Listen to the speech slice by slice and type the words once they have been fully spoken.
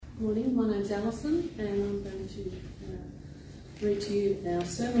Morning, my name's Alison and I'm going to read to you our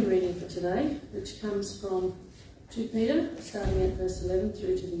sermon reading for today, which comes from 2 Peter, starting at verse 11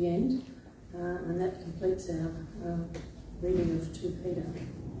 through to the end, and that completes our reading of 2 Peter.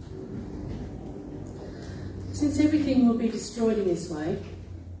 Since everything will be destroyed in this way,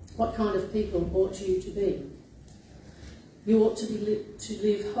 what kind of people ought you to be? You ought to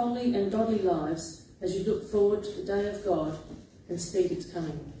live holy and godly lives as you look forward to the day of God and speed its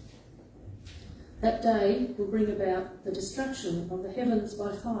coming. That day will bring about the destruction of the heavens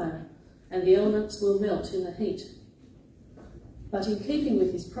by fire, and the elements will melt in the heat. But in keeping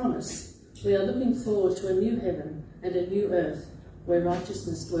with his promise, we are looking forward to a new heaven and a new earth where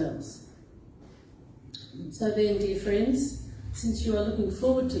righteousness dwells. So then, dear friends, since you are looking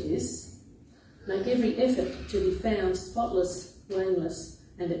forward to this, make every effort to be found spotless, blameless,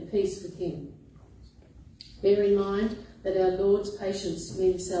 and at peace with him. Bear in mind that our Lord's patience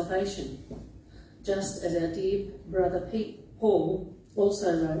means salvation, just as our dear brother Paul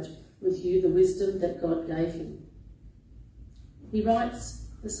also wrote with you the wisdom that God gave him. He writes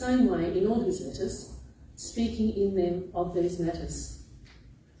the same way in all his letters, speaking in them of these matters.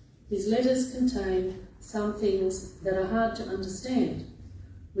 His letters contain some things that are hard to understand,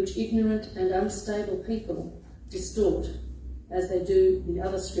 which ignorant and unstable people distort, as they do the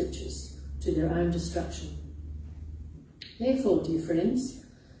other scriptures, to their own destruction. Therefore, dear friends,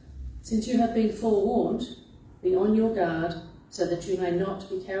 since you have been forewarned, be on your guard so that you may not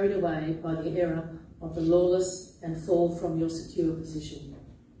be carried away by the error of the lawless and fall from your secure position.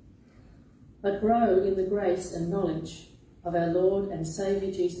 But grow in the grace and knowledge of our Lord and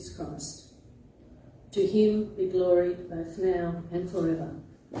Saviour Jesus Christ. To him be glory both now and forever.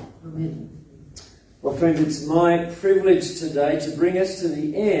 Amen. Well, friends, it's my privilege today to bring us to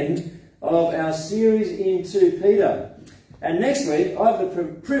the end of our series in 2 Peter. And next week, I have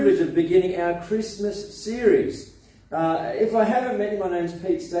the privilege of beginning our Christmas series. If I haven't met you, my name's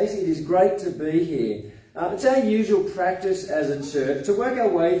Pete Stacey. It is great to be here. It's our usual practice as a church to work our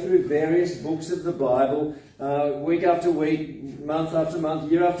way through various books of the Bible, week after week, month after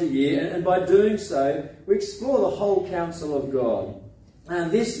month, year after year. And by doing so, we explore the whole counsel of God. And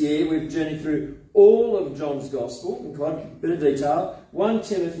this year, we've journeyed through all of John's Gospel in quite a bit of detail, 1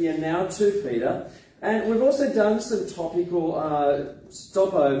 Timothy and now 2 Peter. And we've also done some topical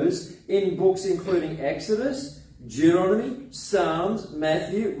stopovers in books including Exodus, Deuteronomy, Psalms,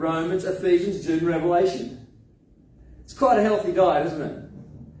 Matthew, Romans, Ephesians, Jude, and Revelation. It's quite a healthy diet, isn't it?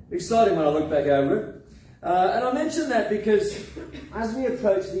 Exciting when I look back over it. And I mention that because as we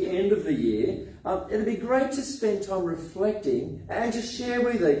approach the end of the year, it'd be great to spend time reflecting and to share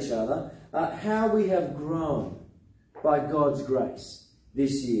with each other how we have grown by God's grace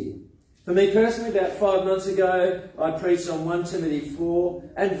this year. For me personally, about 5 months ago, I preached on 1 Timothy 4,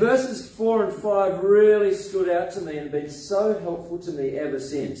 and verses 4 and 5 really stood out to me and have been so helpful to me ever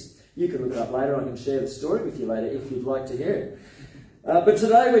since. You can look it up later. I can share the story with you later if you'd like to hear it. But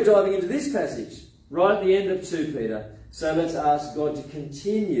today we're diving into this passage, right at the end of 2 Peter. So let's ask God to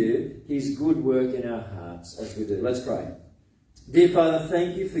continue his good work in our hearts as we do. Let's pray. Dear Father,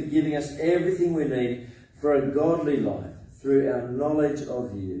 thank you for giving us everything we need for a godly life through our knowledge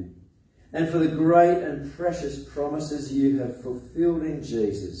of you, and for the great and precious promises you have fulfilled in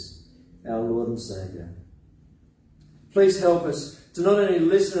Jesus, our Lord and Saviour. Please help us to not only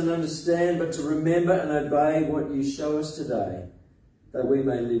listen and understand, but to remember and obey what you show us today, that we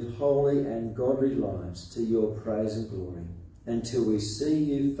may live holy and godly lives to your praise and glory, until we see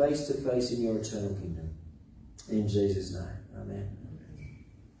you face to face in your eternal kingdom. In Jesus' name, amen.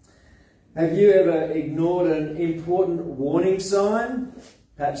 Have you ever ignored an important warning sign?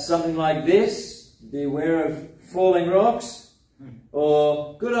 Perhaps something like this: beware of falling rocks,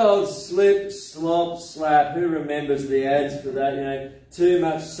 or good old slip, slop, slap. Who remembers the ads for that? Too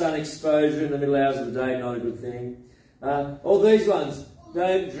much sun exposure in the middle hours of the day, not a good thing. All these ones,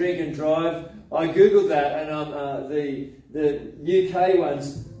 don't drink and drive. I googled that, and the UK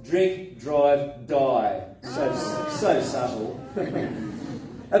ones, drink, drive, die. So subtle.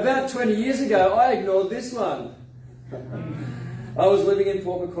 About 20 years ago, I ignored this one. I was living in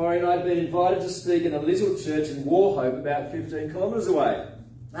Port Macquarie and I'd been invited to speak in a little church in Wauchope about 15 kilometres away.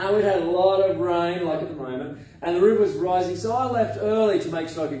 Now, we'd had a lot of rain, like at the moment, and the river was rising, so I left early to make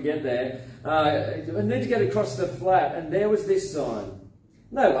sure I could get there. I need to get across the flat, and there was this sign.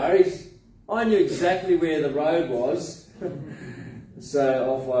 No worries, I knew exactly where the road was. So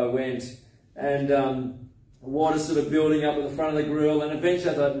off I went, and water sort of building up at the front of the grill, and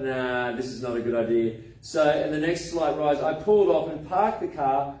eventually I thought, nah, this is not a good idea. So in the next slight rise, I pulled off and parked the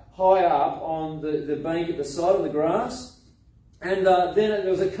car high up on the bank at the side of the grass. And then there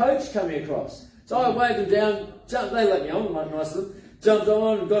was a coach coming across. So I waved them down, they let me on, nice of them, jumped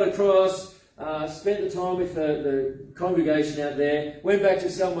on, got across, spent the time with the congregation out there, went back to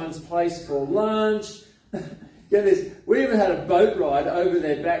someone's place for lunch. Get this, we even had a boat ride over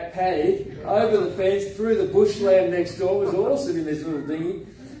their back paddock, over the fence, through the bushland next door. It was awesome in this little dinghy.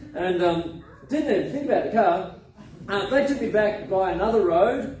 And didn't even think about the car. They took me back by another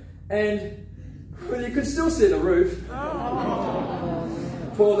road, and well, you could still see the roof.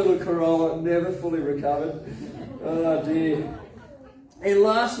 Poor little Corolla, never fully recovered. Oh dear. In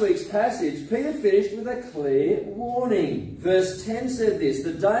last week's passage, Peter finished with a clear warning. Verse 10 said this,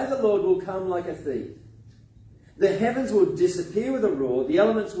 "The day of the Lord will come like a thief. The heavens will disappear with a roar, the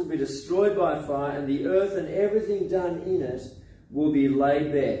elements will be destroyed by fire, and the earth and everything done in it will be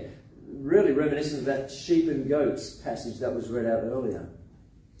laid bare." Really reminiscent of that sheep and goats passage that was read out earlier.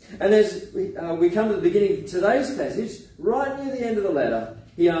 And as we come to the beginning of today's passage, right near the end of the letter,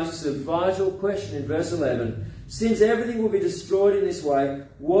 he asks a vital question in verse 11. "Since everything will be destroyed in this way,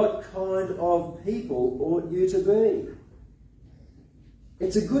 what kind of people ought you to be?"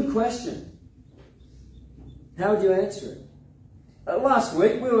 It's a good question. How would you answer it? Last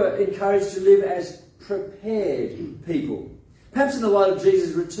week, we were encouraged to live as prepared people. Perhaps in the light of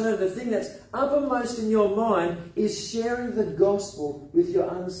Jesus' return, the thing that's uppermost in your mind is sharing the gospel with your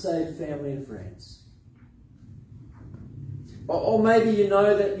unsaved family and friends. Or maybe you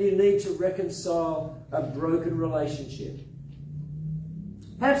know that you need to reconcile a broken relationship.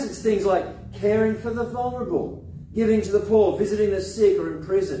 Perhaps it's things like caring for the vulnerable, giving to the poor, visiting the sick or in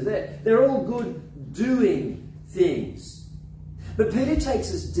prison. They're all good doing things. But Peter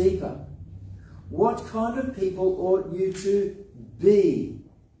takes us deeper. What kind of people ought you to be?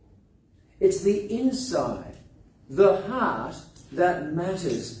 It's the inside, the heart, that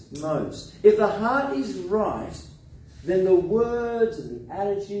matters most. If the heart is right, then the words and the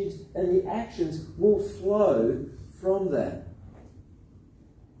attitudes and the actions will flow from that.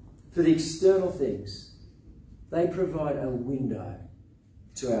 For the external things, they provide a window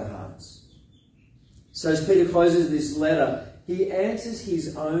to our hearts. So as Peter closes this letter, he answers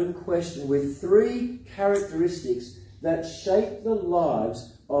his own question with three characteristics that shape the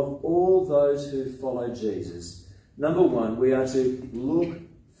lives of all those who follow Jesus. Number one, we are to look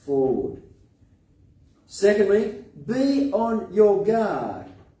forward. Secondly, be on your guard.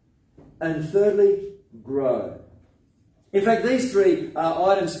 And thirdly, grow. In fact, these three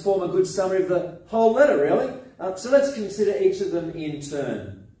items form a good summary of the whole letter, really. So let's consider each of them in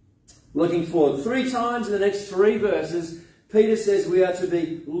turn. Looking forward. 3 times in the next 3 verses, Peter says we are to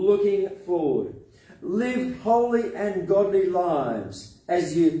be looking forward. Live holy and godly lives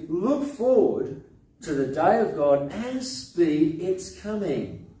as you look forward to the day of God and speed its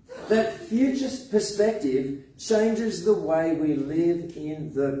coming. That future perspective changes the way we live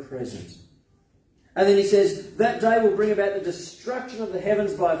in the present. And then he says, that day will bring about the destruction of the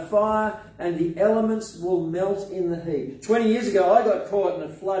heavens by fire, and the elements will melt in the heat. 20 years ago, I got caught in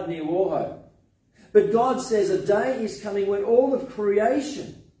a flood near Warhoe. But God says a day is coming when all of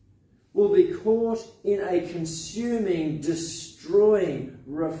creation will be caught in a consuming, destroying,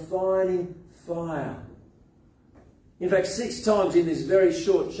 refining fire. In fact, 6 times in this very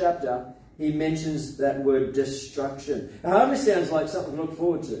short chapter, he mentions that word destruction. It hardly sounds like something to look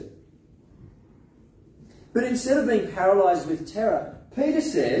forward to. But instead of being paralysed with terror, Peter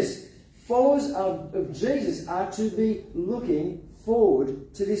says followers of Jesus are to be looking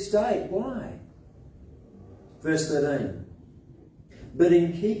forward to this day. Why? Verse 13. But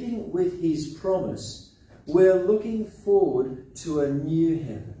in keeping with his promise, we're looking forward to a new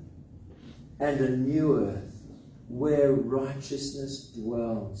heaven and a new earth where righteousness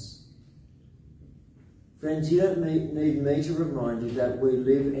dwells. Friends, you don't need me to remind you that we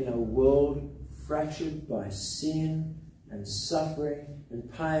live in a world fractured by sin and suffering and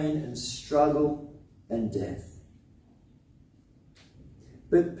pain and struggle and death.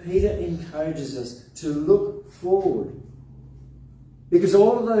 But Peter encourages us to look forward, because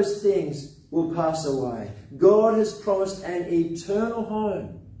all of those things will pass away. God has promised an eternal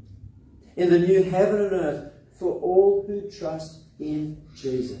home in the new heaven and earth for all who trust in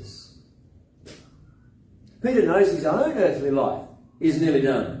Jesus. Peter knows his own earthly life is nearly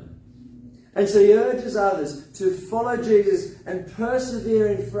done. And so he urges others to follow Jesus and persevere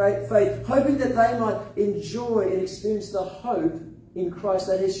in faith, hoping that they might enjoy and experience the hope in Christ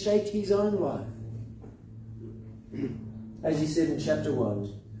that has shaped his own life. As he said in chapter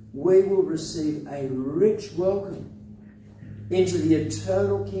 1, we will receive a rich welcome into the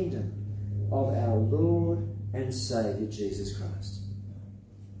eternal kingdom of our Lord and Saviour Jesus Christ.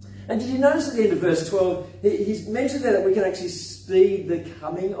 And did you notice at the end of verse 12, he's mentioned there that we can actually speed the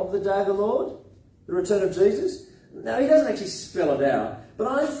coming of the day of the Lord, the return of Jesus? Now, he doesn't actually spell it out, but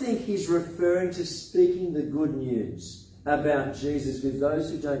I think he's referring to speaking the good news about Jesus with those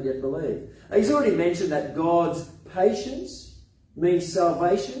who don't yet believe. He's already mentioned that God's patience means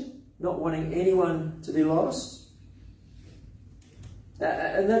salvation, not wanting anyone to be lost.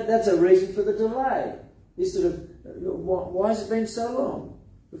 And that's a reason for the delay. This sort of, why has it been so long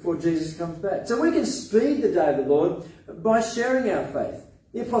before Jesus comes back? So we can speed the day of the Lord by sharing our faith.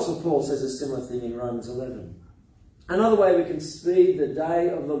 The Apostle Paul says a similar thing in Romans 11. Another way we can speed the day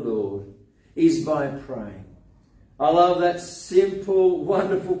of the Lord is by praying. I love that simple,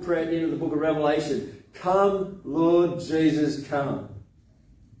 wonderful prayer at the end of the book of Revelation. Come, Lord Jesus, come.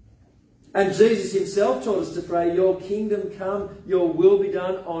 And Jesus himself taught us to pray, your kingdom come, your will be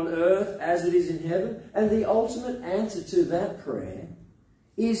done on earth as it is in heaven. And the ultimate answer to that prayer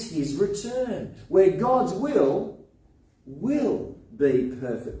is his return, where God's will be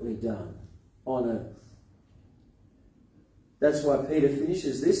perfectly done on earth. That's why Peter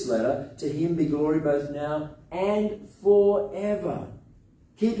finishes this letter, to him be glory both now and forever.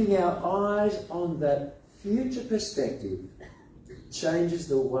 Keeping our eyes on that future perspective changes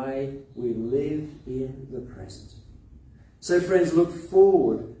the way we live in the present. So friends, look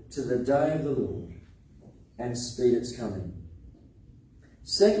forward to the day of the Lord and speed its coming.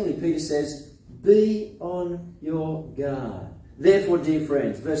 Secondly, Peter says, be on your guard. Therefore, dear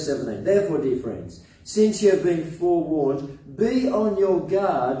friends, verse 17, therefore, dear friends, since you have been forewarned, be on your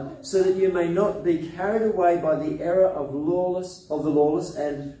guard so that you may not be carried away by the error of the lawless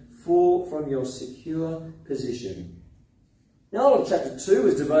and fall from your secure position. Now, all of chapter 2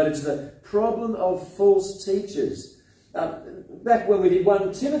 is devoted to the problem of false teachers. Back when we did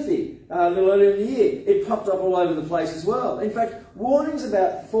 1 Timothy a little earlier in the year, it popped up all over the place as well. In fact, warnings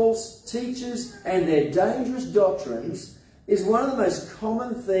about false teachers and their dangerous doctrines is one of the most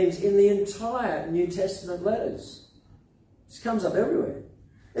common themes in the entire New Testament letters. This comes up everywhere.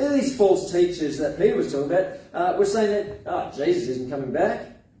 And these false teachers that Peter was talking about were saying that Jesus isn't coming back.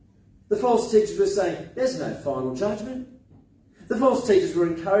 The false teachers were saying there's no final judgment. The false teachers were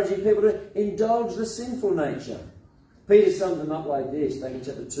encouraging people to indulge the sinful nature. Peter summed them up like this, back in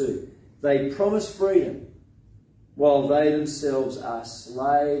chapter 2. They promise freedom, while they themselves are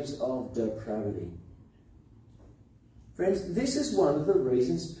slaves of depravity. Friends, this is one of the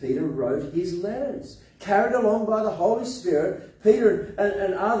reasons Peter wrote his letters. Carried along by the Holy Spirit, Peter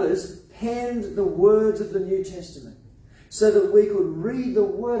and others penned the words of the New Testament so that we could read the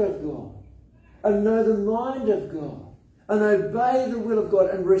Word of God and know the mind of God and obey the will of God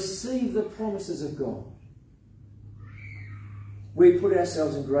and receive the promises of God. We put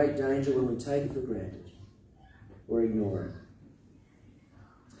ourselves in great danger when we take it for granted or ignore it.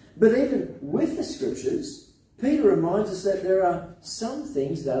 But even with the Scriptures, Peter reminds us that there are some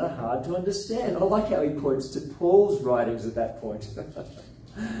things that are hard to understand. I like how he points to Paul's writings at that point.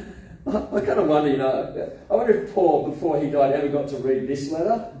 I kind of wonder, I wonder if Paul, before he died, ever got to read this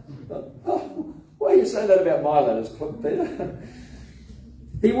letter. Why are you saying that about my letters, Peter?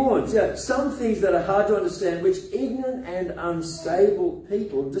 He warns, some things that are hard to understand, which ignorant and unstable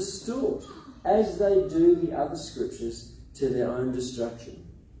people distort, as they do the other Scriptures to their own destruction.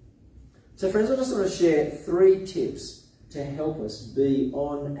 So friends, I just want to share 3 tips to help us be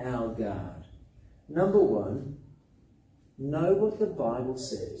on our guard. Number 1, know what the Bible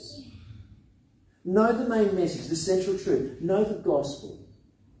says. Know the main message, the central truth. Know the gospel.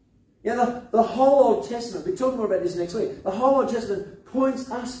 The whole Old Testament, we'll be talking more about this next week, the whole Old Testament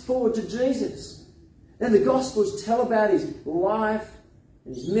points us forward to Jesus. And the Gospels tell about his life,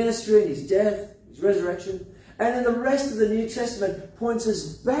 and his ministry, and his death, his resurrection. And then the rest of the New Testament points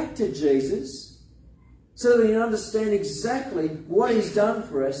us back to Jesus so that we can understand exactly what he's done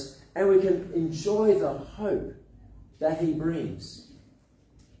for us and we can enjoy the hope that he brings.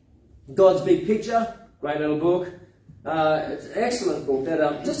 God's Big Picture, great little book. It's an excellent book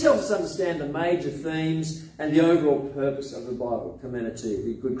that just helps us understand the major themes and the overall purpose of the Bible. Commend it to you,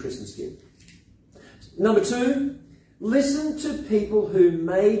 be a good Christmas gift. Number 2, listen to people who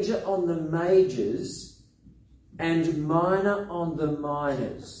major on the majors and minor on the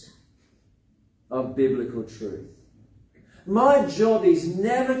minors of biblical truth. My job is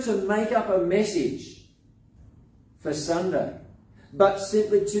never to make up a message for Sunday, but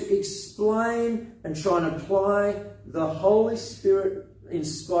simply to explain and try and apply the Holy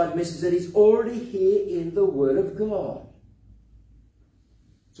Spirit-inspired message that is already here in the Word of God.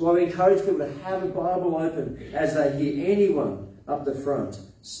 So I would encourage people to have a Bible open as they hear anyone up the front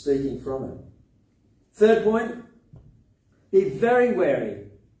speaking from it. Third point, be very wary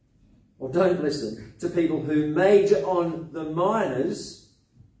or don't listen to people who major on the minors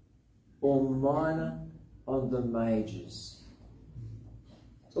or minor on the majors.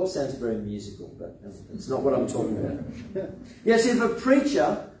 It all sounds very musical, but it's not what I'm talking about. Yes, if a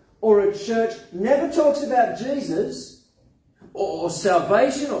preacher or a church never talks about Jesus or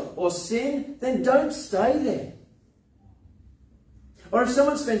salvation or sin, then don't stay there. Or if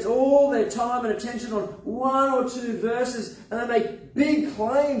someone spends all their time and attention on one or two verses and they make big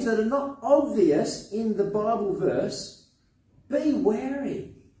claims that are not obvious in the Bible verse, be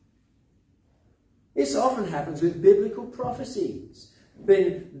wary. This often happens with biblical prophecies. Been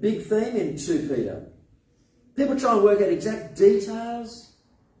a big theme in 2 Peter. People try and work out exact details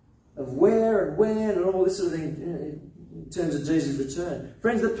of where and when and all this sort of thing in terms of Jesus' return.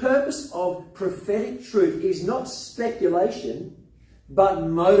 Friends, the purpose of prophetic truth is not speculation, but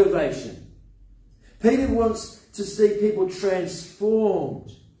motivation. Peter wants to see people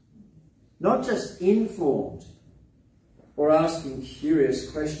transformed, not just informed or asking curious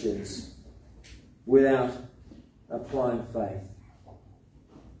questions without applying faith.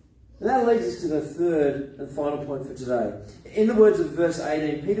 And that leads us to the third and final point for today. In the words of verse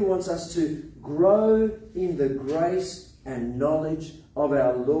 18, Peter wants us to grow in the grace and knowledge of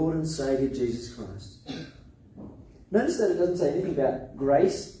our Lord and Saviour Jesus Christ. Notice that it doesn't say anything about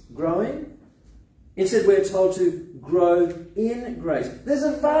grace growing. Instead, we're told to grow in grace. There's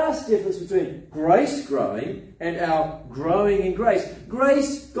a vast difference between grace growing and our growing in grace.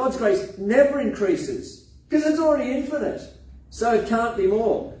 Grace, God's grace, never increases because it's already infinite. So it can't be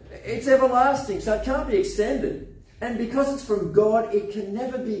more. It's everlasting, so it can't be extended. And because it's from God, it can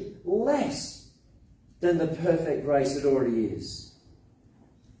never be less than the perfect grace it already is.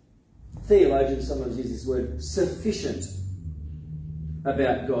 Theologians sometimes use this word sufficient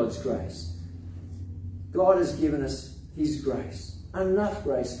about God's grace. God has given us his grace, enough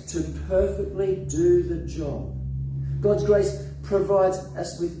grace to perfectly do the job. God's grace provides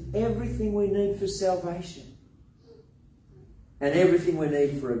us with everything we need for salvation and everything we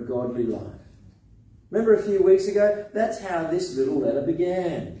need for a godly life. Remember a few weeks ago? That's how this little letter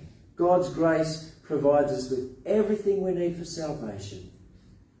began. God's grace provides us with everything we need for salvation.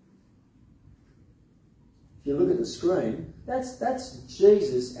 If you look at the screen, that's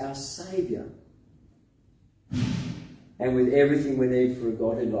Jesus, our Saviour. And with everything we need for a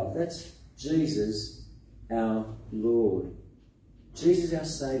godly life. That's Jesus, our Lord. Jesus, our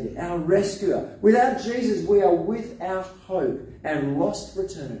Saviour, our rescuer. Without Jesus, we are without hope and lost for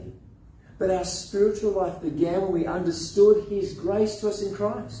eternity. But our spiritual life began when we understood his grace to us in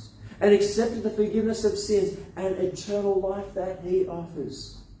Christ and accepted the forgiveness of sins and eternal life that he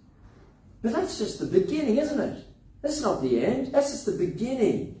offers. But that's just the beginning, isn't it? That's not the end. That's just the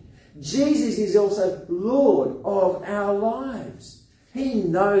beginning. Jesus is also Lord of our lives. He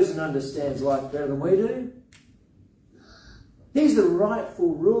knows and understands life better than we do. He's the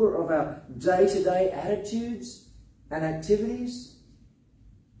rightful ruler of our day-to-day attitudes and activities.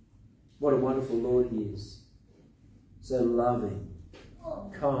 What a wonderful Lord he is. So loving,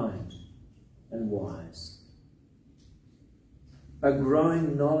 kind, and wise. A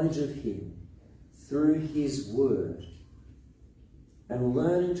growing knowledge of him through his word and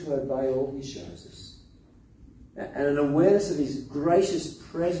learning to obey all he shows us. And an awareness of his gracious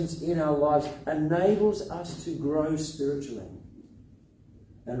presence in our lives enables us to grow spiritually.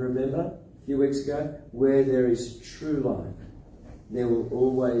 And remember, a few weeks ago, where there is true life, there will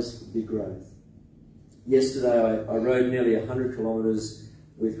always be growth. Yesterday I rode nearly 100 kilometres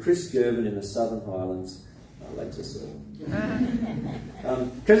with Chris Gervin in the Southern Highlands. Because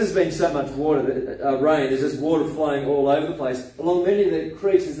there's been so much water, rain, there's just water flowing all over the place. Along many of the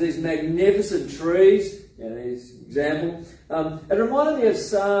creeks, there's these magnificent trees. This example. It reminded me of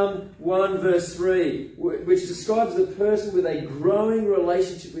Psalm 1 verse 3, which describes the person with a growing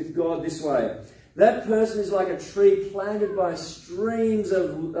relationship with God this way. That person is like a tree planted by streams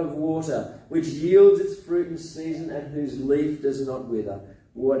of water, which yields its fruit in season and whose leaf does not wither.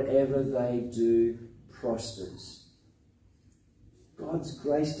 Whatever they do prospers. God's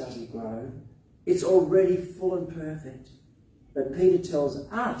grace doesn't grow. It's already full and perfect. But Peter tells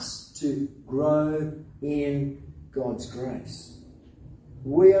us to grow in God's grace.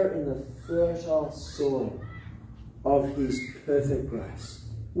 We are in the fertile soil of his perfect grace.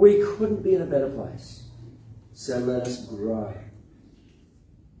 We couldn't be in a better place. So let us grow.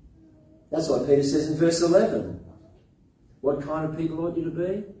 That's what Peter says in verse 11. What kind of people ought you to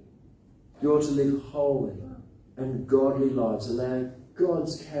be? You ought to live holy and godly lives, allowing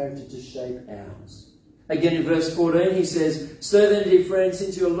God's character to shape ours. Again in verse 14 he says, so then, dear friends,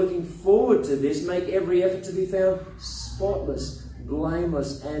 since you are looking forward to this, make every effort to be found spotless,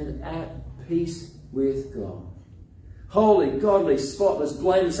 blameless, and at peace with God. Holy, godly, spotless,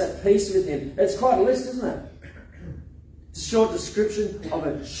 blameless, at peace with Him. It's quite a list, isn't it? It's a short description of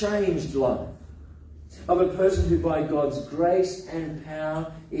a changed life, of a person who by God's grace and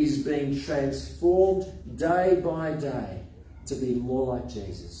power is being transformed day by day to be more like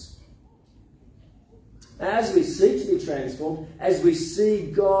Jesus. As we seek to be transformed, as we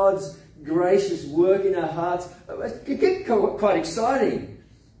see God's gracious work in our hearts, it gets quite exciting.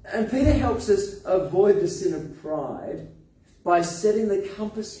 And Peter helps us avoid the sin of pride by setting the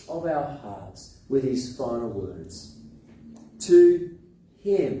compass of our hearts with his final words. To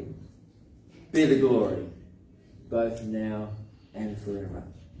Him be the glory, both now and forever.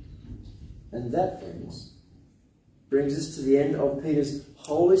 And that, friends, brings us to the end of Peter's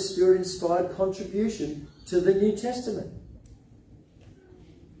Holy Spirit-inspired contribution to the New Testament.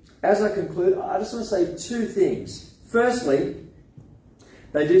 As I conclude, I just want to say two things. Firstly,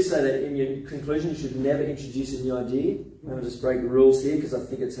 they do say that in your conclusion you should never introduce a new idea. I'm going to just break the rules here because I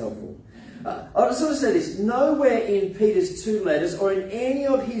think it's helpful. I just want to say this. Nowhere in Peter's two letters or in any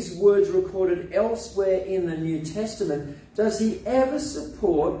of his words recorded elsewhere in the New Testament does he ever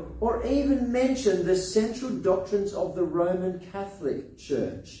support or even mention the central doctrines of the Roman Catholic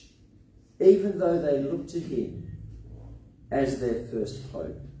Church, even though they look to him as their first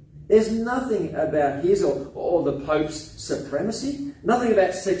pope. There's nothing about his or the Pope's supremacy, nothing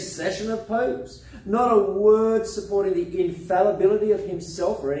about succession of popes, not a word supporting the infallibility of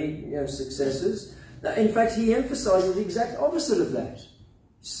himself or any successors. In fact, he emphasises the exact opposite of that.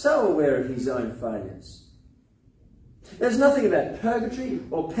 So aware of his own failures. There's nothing about purgatory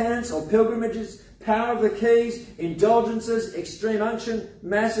or penance or pilgrimages, power of the keys, indulgences, extreme unction,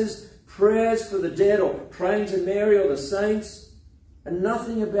 masses, prayers for the dead or praying to Mary or the saints. And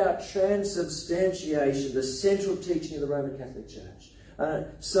nothing about transubstantiation, the central teaching of the Roman Catholic Church.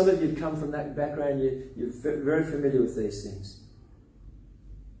 Some of you have come from that background, you're very familiar with these things.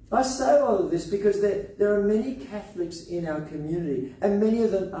 I say all of this because there are many Catholics in our community, and many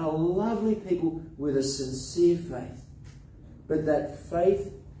of them are lovely people with a sincere faith. But that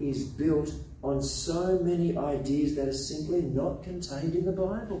faith is built on so many ideas that are simply not contained in the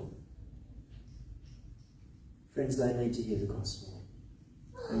Bible. Friends, they need to hear the gospel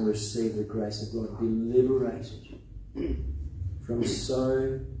and receive the grace of God, be liberated from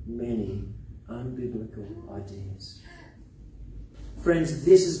so many unbiblical ideas. Friends,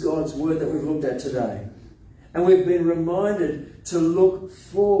 this is God's word that we've looked at today. And we've been reminded to look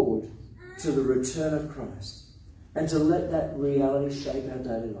forward to the return of Christ and to let that reality shape our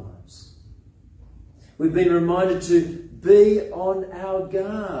daily lives. We've been reminded to be on our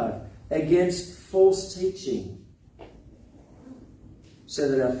guard against false teaching, so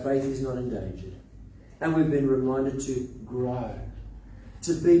that our faith is not endangered. And we've been reminded to grow,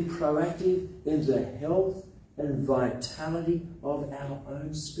 to be proactive in the health and vitality of our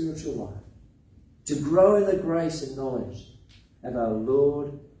own spiritual life, to grow in the grace and knowledge of our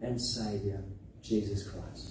Lord and Saviour, Jesus Christ.